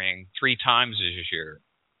hamstring 3 times this year,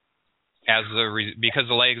 because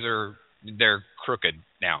the legs they're crooked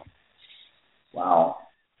now. Wow.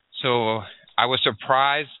 So I was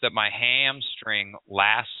surprised that my hamstring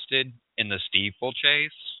lasted in the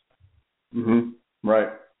steeplechase. Right.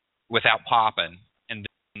 Without popping, and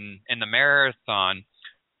then in the marathon,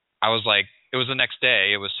 I was like, it was the next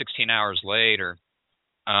day. It was 16 hours later.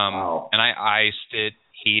 Wow. And I iced it,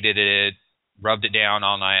 heated it, rubbed it down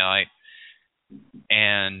all night.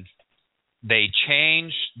 And they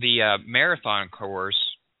changed the marathon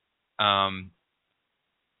course from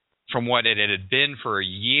what it had been for a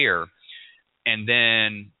year. And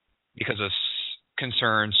then because of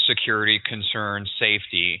concerns, security concerns,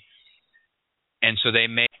 safety. And so they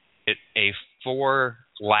made it a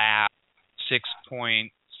 4-lap,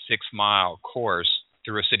 6.6-mile course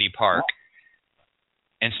through a city park,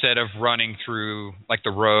 instead of running through like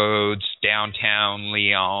the roads downtown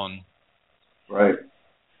Lyon. Right.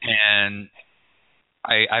 And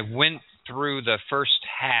I went through the first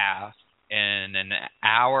half in 1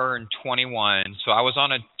 hour and 21. So I was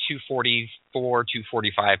on a 2:44,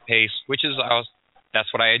 2:45 pace, which is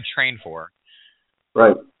that's what I had trained for.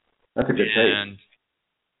 Right. That's a good pace. And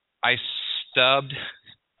I stubbed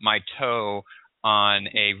my toe on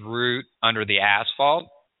a root under the asphalt,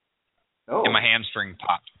 and my hamstring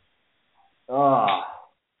popped.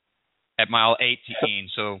 At mile 18,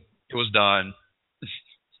 so it was done.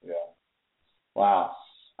 Yeah. Wow.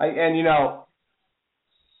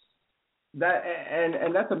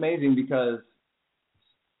 That's amazing, because,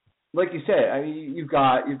 like you said, I mean, you've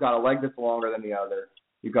got a leg that's longer than the other.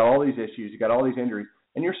 You've got all these issues. You've got all these injuries,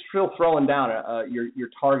 and you're still throwing down your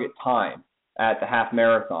target time at the half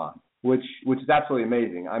marathon. which is absolutely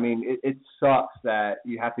amazing. I mean, it sucks that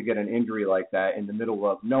you have to get an injury like that in the middle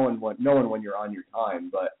of knowing when you're on your time,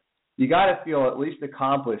 but you got to feel at least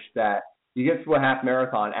accomplished that you get to a half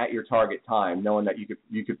marathon at your target time, knowing that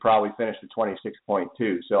you could probably finish the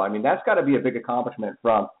 26.2. So I mean, that's got to be a big accomplishment,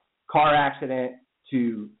 from car accident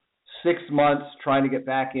to 6 months trying to get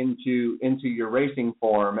back into your racing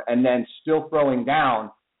form, and then still throwing down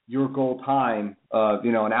your goal time of,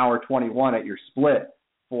 an hour 21 at your split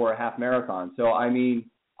for a half marathon. So I mean,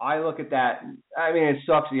 I look at that. I mean, it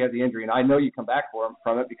sucks you had the injury, and I know you come back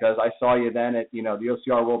from it because I saw you then at the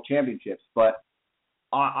OCR World Championships. But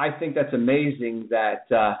I think that's amazing that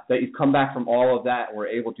you've come back from all of that and were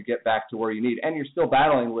able to get back to where you need, and you're still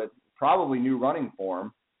battling with probably new running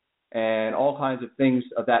form and all kinds of things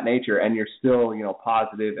of that nature, and you're still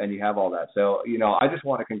positive and you have all that. So I just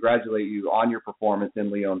want to congratulate you on your performance in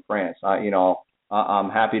Lyon, France. I'm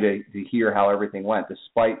happy to hear how everything went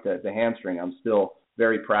despite the hamstring. I'm still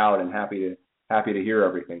very proud and happy to hear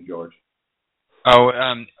everything, George. Oh,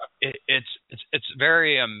 it's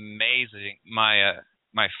very amazing.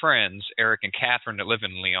 My friends Eric and Catherine that live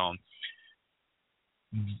in Lyon,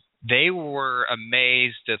 they were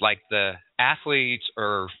amazed at like the athletes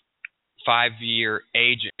or 5-year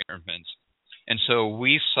age increments, and so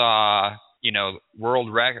we saw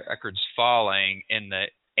world records falling in the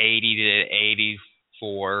 80 to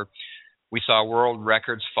 84. We saw world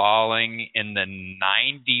records falling in the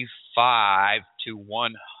 95 to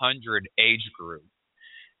 100 age group.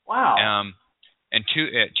 Wow. And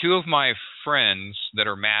two of my friends that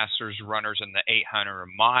are masters runners in the 800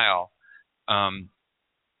 mile,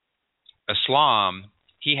 Islam,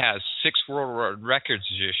 he has 6 world records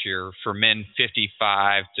this year for men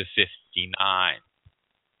 55 to 59.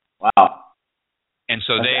 Wow. And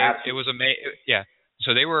so it was amazing. Yeah.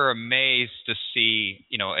 So they were amazed to see,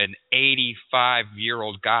 an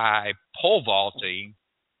 85-year-old guy pole vaulting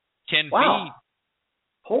 10 feet.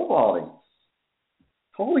 Pole vaulting.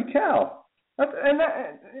 Holy cow. And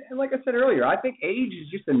like I said earlier, I think age is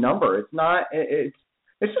just a number. It's not. It's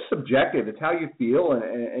just subjective. It's how you feel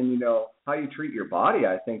and how you treat your body.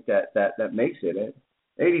 I think that makes it.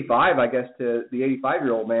 85, I guess, to the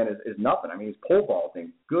 85-year-old man is nothing. I mean, he's pole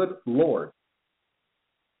vaulting. Good Lord.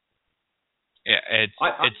 Yeah,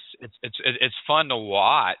 it's fun to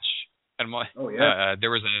watch. And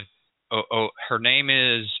there was her name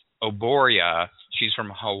is Oboria. She's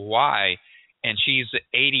from Hawaii, and she's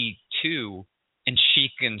 82, and she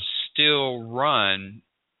can still run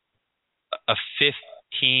a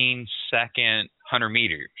 15-second 100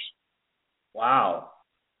 meters. Wow.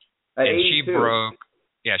 And she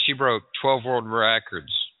broke 12 world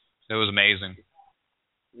records. It was amazing.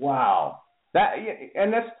 Wow.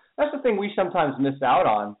 That's the thing we sometimes miss out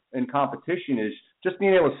on in competition, is just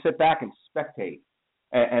being able to sit back and spectate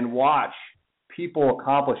and watch people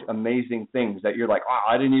accomplish amazing things that you're like, wow,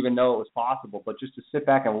 I didn't even know it was possible. But just to sit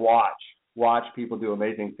back and watch people do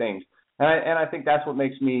amazing things. And I think that's what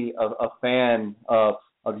makes me a fan of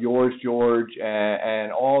yours, George,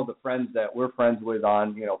 and all the friends that we're friends with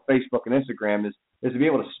on Facebook and Instagram, is to be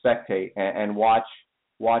able to spectate and watch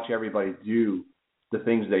everybody do the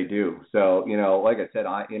things they do. So like I said,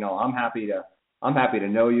 I'm happy to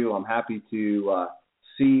know you. I'm happy to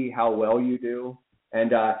see how well you do,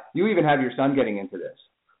 and you even have your son getting into this,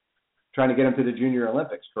 trying to get him to the Junior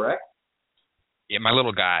Olympics, correct? Yeah, my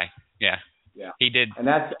little guy. Yeah. He did. And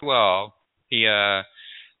that's well. He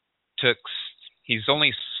he's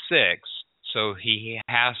only 6, so he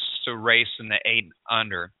has to race in the 8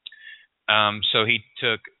 under. So he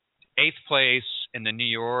took 8th place in the New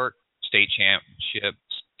York State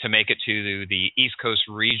Championships to make it to the East Coast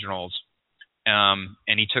Regionals, and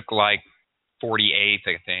he took like 48th,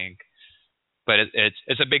 I think. But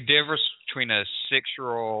it's a big difference between a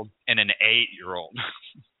 6-year-old and an 8-year-old.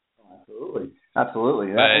 Absolutely.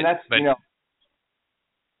 Go ahead.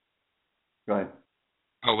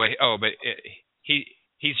 But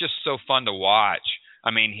he's just so fun to watch.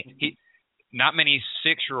 I mean, not many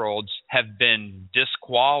 6-year-olds have been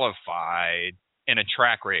disqualified in a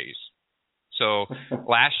track race. So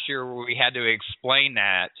last year we had to explain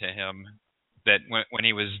that to him, that when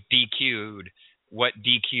he was DQ'd, what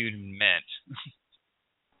DQ'd meant.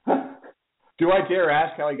 Do I dare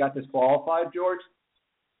ask how he got disqualified, George?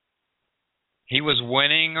 He was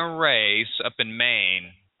winning a race up in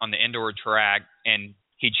Maine on the indoor track, and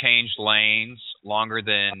he changed lanes longer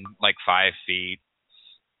than like 5 feet.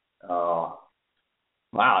 Oh,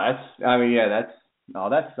 wow!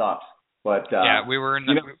 That sucks. But yeah, we were in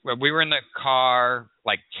the car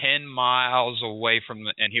like 10 miles away from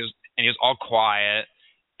and he was all quiet,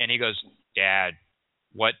 and he goes, "Dad,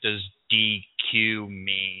 what does DQ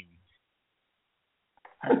mean?"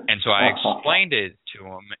 And so I explained it to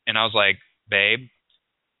him, and I was like, babe,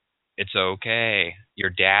 it's okay. Your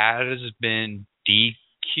dad has been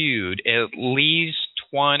DQ'd at least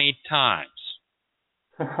 20 times.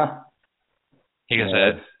 He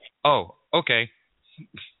said, oh, okay.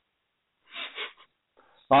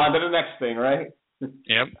 On to the next thing, right?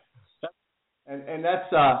 Yep. And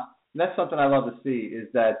that's something I love to see is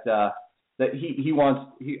that he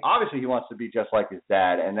wants to be just like his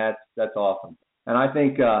dad, and that's awesome. And I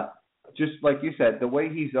think just like you said, the way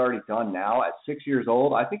he's already done now at 6 years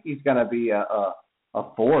old, I think he's going to be a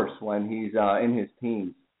force when he's in his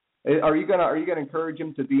teens. Are you gonna encourage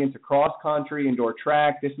him to be into cross country, indoor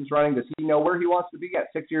track, distance running? Does he know where he wants to be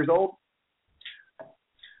at 6 years old?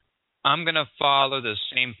 I'm gonna follow the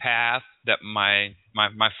same path that my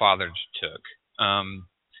father took.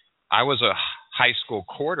 I was a high school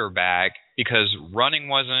quarterback because running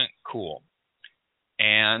wasn't cool,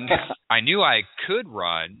 and I knew I could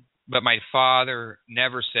run, but my father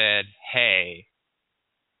never said, "Hey,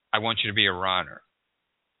 I want you to be a runner."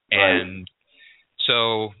 Right. And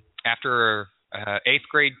so after 8th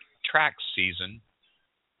grade track season,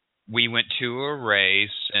 we went to a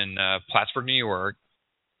race in Plattsburgh, New York,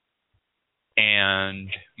 and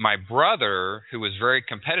my brother, who was very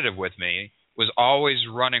competitive with me, was always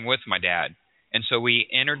running with my dad. And so we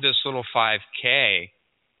entered this little 5K,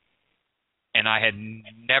 and I had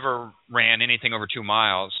never ran anything over 2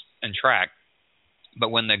 miles in track. But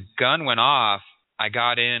when the gun went off, I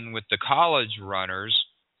got in with the college runners.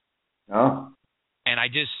 Oh. And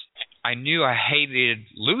I knew I hated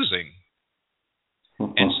losing.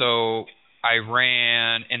 And so I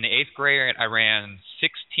ran, in the 8th grade, I ran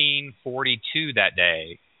 16:42 that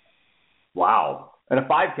day. Wow. And a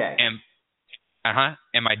 5K.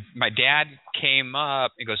 And my dad came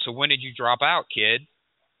up and goes, "So when did you drop out, kid?"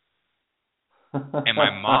 And my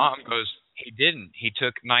mom goes, "He didn't. He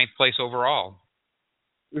took 9th place overall."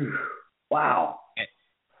 Wow.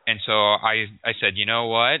 And so I said, you know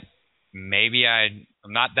what? Maybe I'm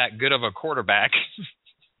not that good of a quarterback.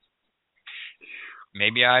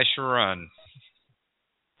 Maybe I should run.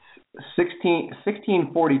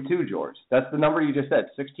 16:42, George. That's the number you just said,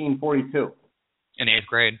 16:42. In 8th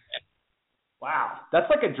grade. Wow. That's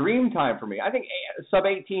like a dream time for me. I think sub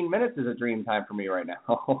 18 minutes is a dream time for me right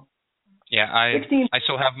now. Yeah, I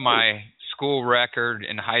still have my school record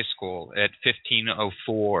in high school at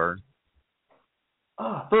 15:04.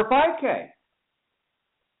 Oh, for a 5K.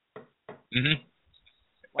 Mhm.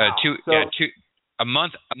 Wow. A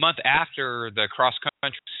month after the cross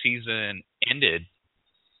country season ended,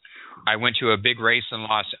 I went to a big race in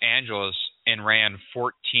Los Angeles and ran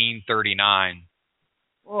 14:39.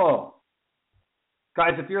 Whoa.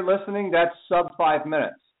 Guys, if you're listening, that's sub 5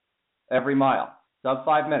 minutes every mile. Sub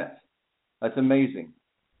 5 minutes. That's amazing.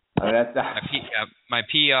 I mean, my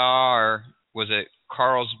PR was at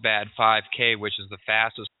Carlsbad 5K, which is the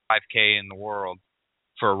fastest 5K in the world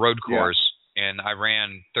for a road course, and I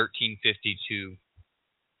ran 13:52.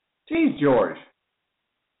 Geez, George,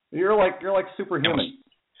 you're like superhuman.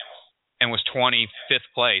 And was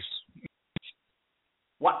 25th place.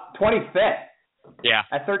 What? 25th? Yeah.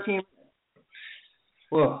 At 13.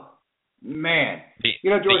 Whoa, man.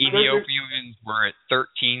 George, the Ethiopians were at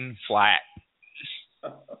 13 flat.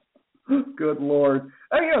 Good Lord.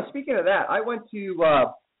 Oh, speaking of that, I went to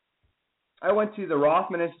the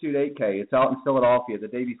Rothman Institute 8K. It's out in Philadelphia the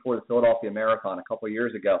day before the Philadelphia Marathon a couple of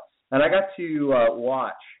years ago, and I got to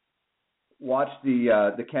watch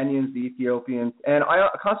the Kenyans, the Ethiopians, and I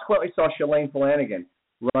consequently saw Shalane Flanagan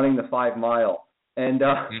running the 5 mile, and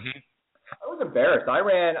I was embarrassed. I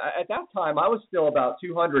ran at that time. I was still about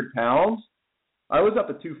 200 pounds. I was up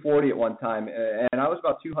at 240 at one time, and I was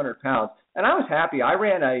about 200 pounds, and I was happy. I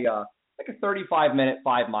ran a 35-minute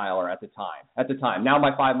 5 miler at the time. Now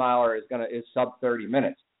my 5 miler is sub 30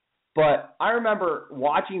 minutes. But I remember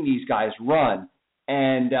watching these guys run,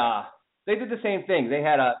 and they did the same thing. They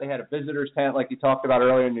had a visitor's tent like you talked about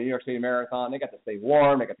earlier in the New York City Marathon. They got to stay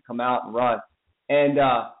warm. They got to come out and run. And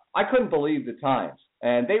I couldn't believe the times.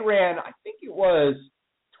 And they ran, I think it was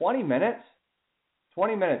 20 minutes.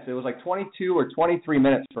 20 minutes. It was like 22 or 23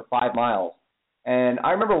 minutes for 5 miles. And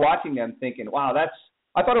I remember watching them thinking, wow,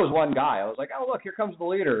 I thought it was one guy. I was like, oh, look, here comes the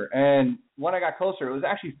leader. And when I got closer, it was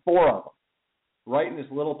actually 4 of them, right in this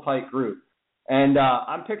little tight group. And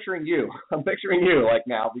I'm picturing you. I'm picturing you like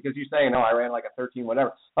now because you're saying, I ran like a 13,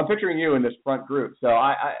 whatever. I'm picturing you in this front group. So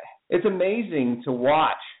it's amazing to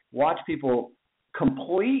watch people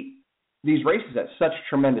complete these races at such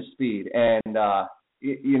tremendous speed. And,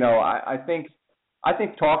 I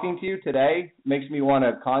think talking to you today makes me want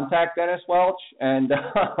to contact Dennis Welch and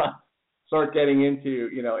start getting into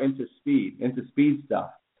speed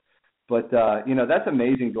stuff. But that's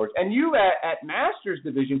amazing, George. And you at Masters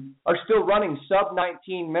Division are still running sub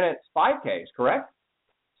 19 minutes 5Ks, correct?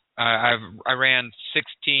 I ran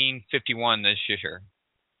 16:51 this year.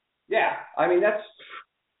 Yeah, I mean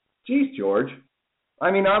geez, George.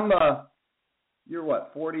 I mean you're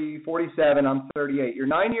what, 47? I'm 38. You're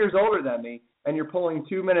 9 years older than me, and you're pulling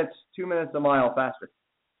 2 minutes a mile faster.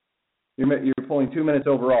 You're pulling 2 minutes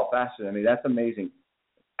overall faster than me. That's amazing,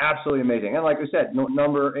 absolutely amazing. And like I said,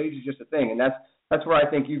 age is just a thing, and that's where I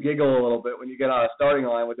think you giggle a little bit when you get on a starting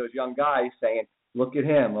line with those young guys saying, "Look at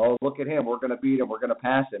him! Oh, look at him! We're going to beat him. We're going to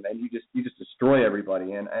pass him," and you just destroy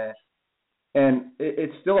everybody. And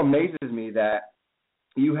it still amazes me that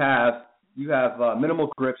you have minimal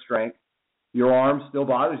grip strength. Your arm still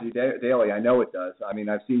bothers you daily. I know it does. I mean,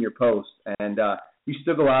 I've seen your posts, and you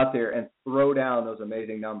still go out there and throw down those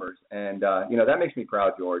amazing numbers. And, that makes me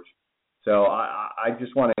proud, George. So I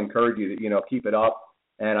just want to encourage you to, keep it up.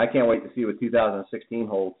 And I can't wait to see what 2016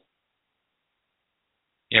 holds.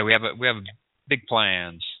 Yeah, we have big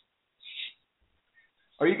plans.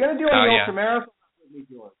 Are you going to do any ultra marathon with me,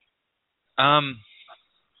 George?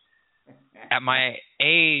 At my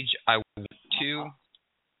age, I went to.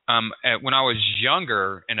 When I was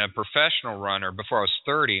younger and a professional runner, before I was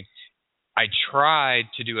 30, I tried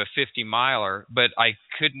to do a 50-miler, but I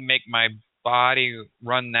couldn't make my body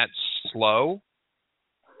run that slow.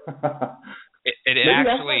 It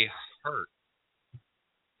actually hurt.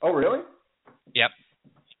 Oh, really? Yep.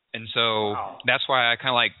 And so That's why I kind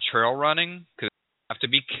of like trail running, because you have to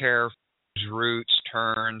be careful. Routes,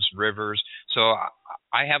 turns, rivers. So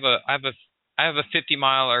I have a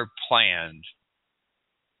 50-miler planned.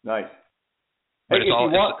 Nice. But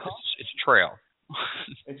it's trail.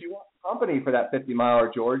 If you want company for that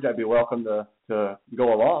 50-miler, George, I'd be welcome to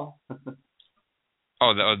go along.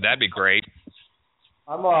 That'd be great.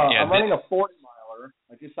 I'm running a 40-miler.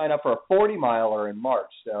 I just signed up for a 40-miler in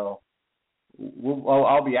March, so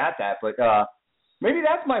I'll be at that. But maybe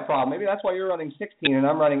that's my problem. Maybe that's why you're running 16 and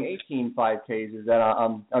I'm running 18 5Ks. Is that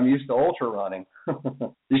I'm used to ultra running.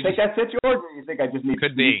 You think that's it, George, or you think I just need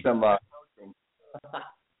some coaching?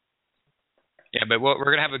 Yeah, but we're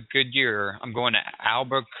going to have a good year. I'm going to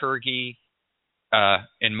Albuquerque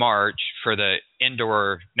in March for the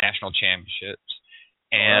indoor national championships.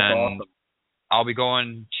 And that's awesome. I'll be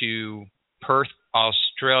going to Perth,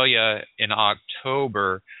 Australia in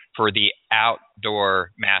October for the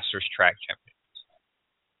outdoor Masters track championships.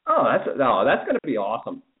 Oh, that's going to be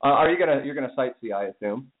awesome. You're going to sightsee, I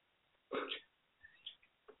assume?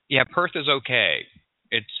 Yeah, Perth is okay.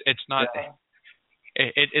 It's not. Yeah.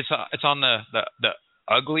 It's on the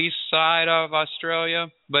ugly side of Australia,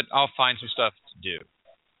 but I'll find some stuff to do.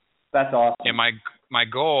 That's awesome. And my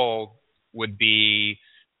goal would be,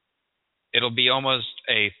 it'll be almost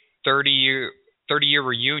a 30-year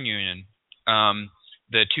reunion.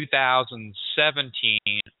 The 2017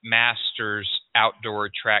 Masters Outdoor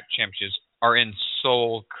Track Championships are in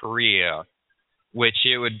Seoul, Korea, which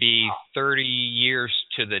it would be 30 years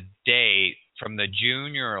to the date from the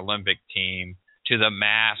Junior Olympic team to the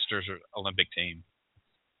Masters Olympic team.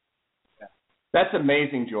 That's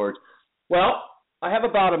amazing, George. Well, I have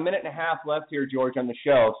about a minute and a half left here, George, on the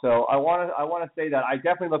show. So I want to say that I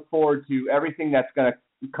definitely look forward to everything that's going to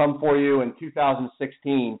come for you in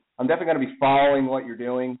 2016. I'm definitely going to be following what you're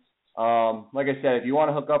doing. Like I said, if you want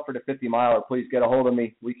to hook up for the 50-miler, please get a hold of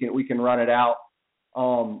me. We can run it out.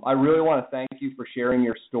 I really want to thank you for sharing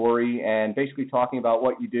your story and basically talking about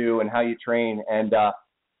what you do and how you train. And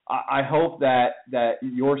I hope that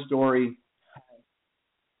your story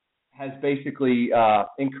has basically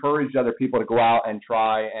encouraged other people to go out and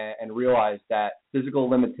try and realize that physical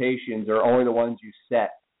limitations are only the ones you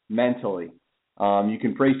set mentally. You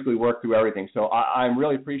can basically work through everything. So I'm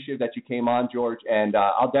really appreciative that you came on, George, and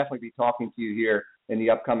I'll definitely be talking to you here in the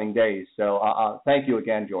upcoming days. So thank you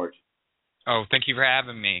again, George. Oh, thank you for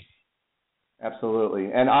having me.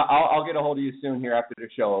 Absolutely. And I'll get a hold of you soon here after the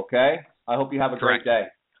show, okay? I hope you have a great day.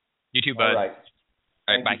 You too, bud. All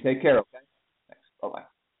right. Bye. Take care, okay? Thanks. Bye-bye.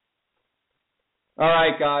 All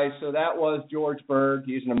right, guys. So that was George Berg.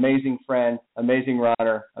 He's an amazing friend, amazing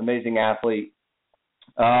runner, amazing athlete.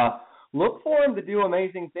 Look for him to do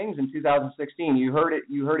amazing things in 2016. You heard it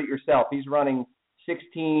yourself. He's running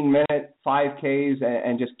 16-minute 5Ks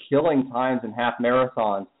and just killing times in half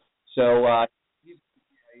marathons. So he's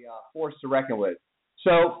a force to reckon with.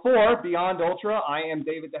 So for Beyond Ultra, I am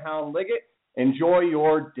David the Hound Liggett. Enjoy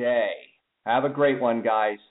your day. Have a great one, guys.